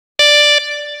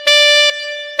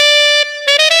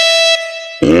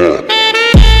Hi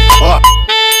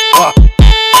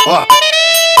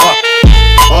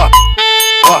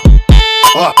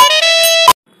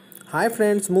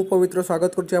friends, मु पवित्र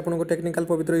स्वागत करछि आपनको टेक्निकल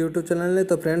पवित्र यूट्यूब चैनल ले।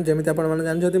 तो फ्रेंड्स, जमिति आपण माने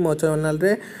जानछथि मो चैनल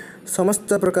रे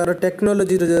समस्त प्रकार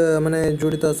टेक्नोलॉजी माने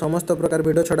जड़ित समस्त प्रकार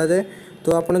वीडियो छड़ा जाए।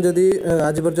 तो आपण जदि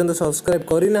आज पर्यंत सब्सक्राइब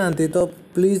करि नाहंती तो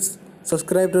प्लीज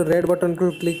सब्सक्राइब रेड बटन को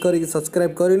क्लिक करी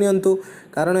सब्सक्राइब करि नियंतु,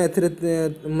 कारण एथिरे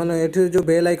माने एथिरे जो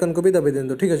बेल आइकन को भी दबे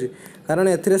दियंतु, ठीक अछि। कारण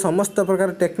एथिरे समस्त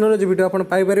प्रकार टेक्नोलॉजी वीडियो आपण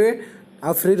पाई परिबे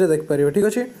आ फ्री रे देख परिबे, ठीक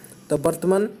अछि। तो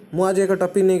वर्तमान मु आज एक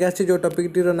टॉपिक नहीं आछि, जो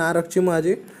टॉपिक टीर ना रखछि मु आज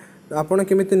आपण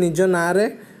केमिति निज ना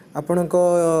रे आपण को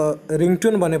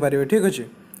रिंगटोन बने पारिबे, ठीक अछि।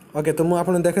 ओके, तो मु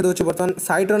आपण देखे दोछि वर्तमान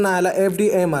साइट रो ना हला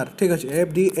FDMR, ठीक अछि।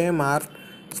 FDMR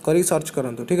करी सर्च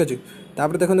करंतु, ठीक अछि।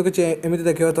 तापर देखंतु कि एमिति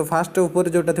देखियो तो फास्ट ऊपर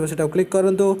जोटा थिबो सेटा क्लिक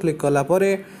करंतु। क्लिक कला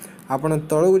परे आपण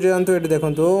तळु जांतु, एटी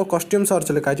देखंतु कस्टम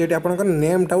सर्च लिखा अछि। एटी आपण को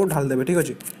नेम टाउ ढाल देबे, ठीक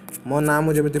अछि। मो नाम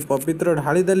मु जेमिति पवित्र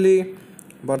ढाली देली,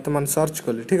 वर्तमान सर्च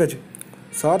कली, ठीक अछि।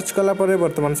 सर्च कला परे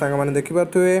वर्तमान संग माने देखि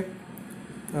पाथुए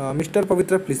मिस्टर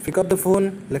पवित्र प्लीज पिकअप द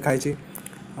फोन लिखाई।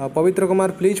 पवित्र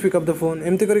Kumar please pick up the phone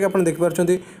एमती करके आप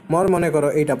देखिपारे। मोर मन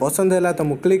कर यहाँ पसंद है तो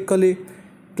मुझे क्लिक कली।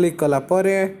 क्लिक कला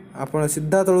परे आप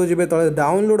सीधा तलू जी, तले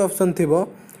डाउनलोड ऑप्शन थी।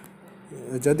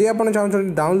 जदि आप चाहते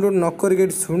डाउनलोड न करके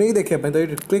शुणी देखापी तो ये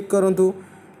क्लिक करूँ,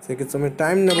 से कि समय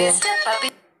टाइम ने।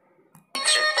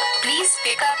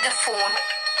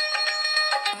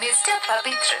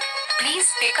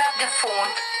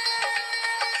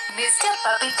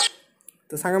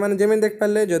 तो सांग मैंने जमी देख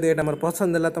पारे, जदि ये मोर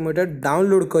पसंद है तो मुझे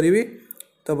डाउनलोड करी।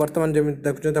 तो बर्तमान जमी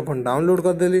देखुं आप डाउनलोड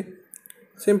करदेली,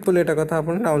 सिंपल एटा कथा आप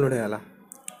डाउनलोड होगा।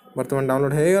 बर्तमान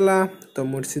डाउनलोड होगा तो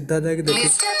मुझे सीधा जाके देखिए।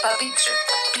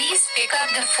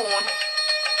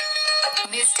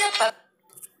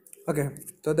 ओके,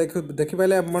 तो देखी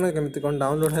पारे आप केमती कौन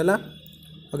डाउनलोड है।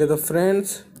 ओके, तो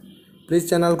फ्रेंड्स प्लीज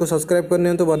चैनल को सब्सक्राइब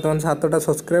करनी। तो बर्तमान 7टा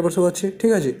सब्सक्राइबर सब अच्छी,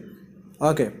 ठीक अच्छे।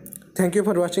 Okay, thank you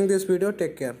for watching this video,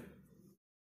 take care.